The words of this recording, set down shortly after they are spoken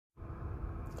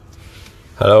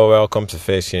Hello, welcome to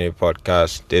Face Uni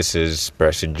Podcast. This is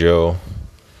Percy Joe.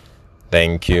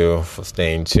 Thank you for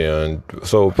staying tuned.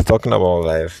 So we'll be talking about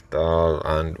lifestyle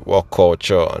and work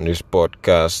culture on this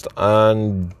podcast,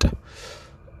 and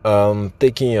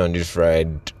taking you on this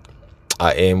ride.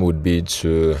 Our aim would be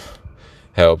to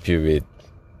help you with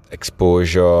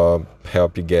exposure,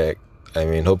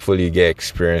 hopefully get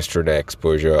experience through the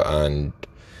exposure and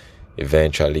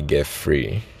eventually get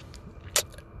free.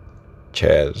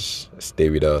 Cheers. Stay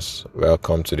with us.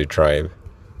 Welcome to the tribe.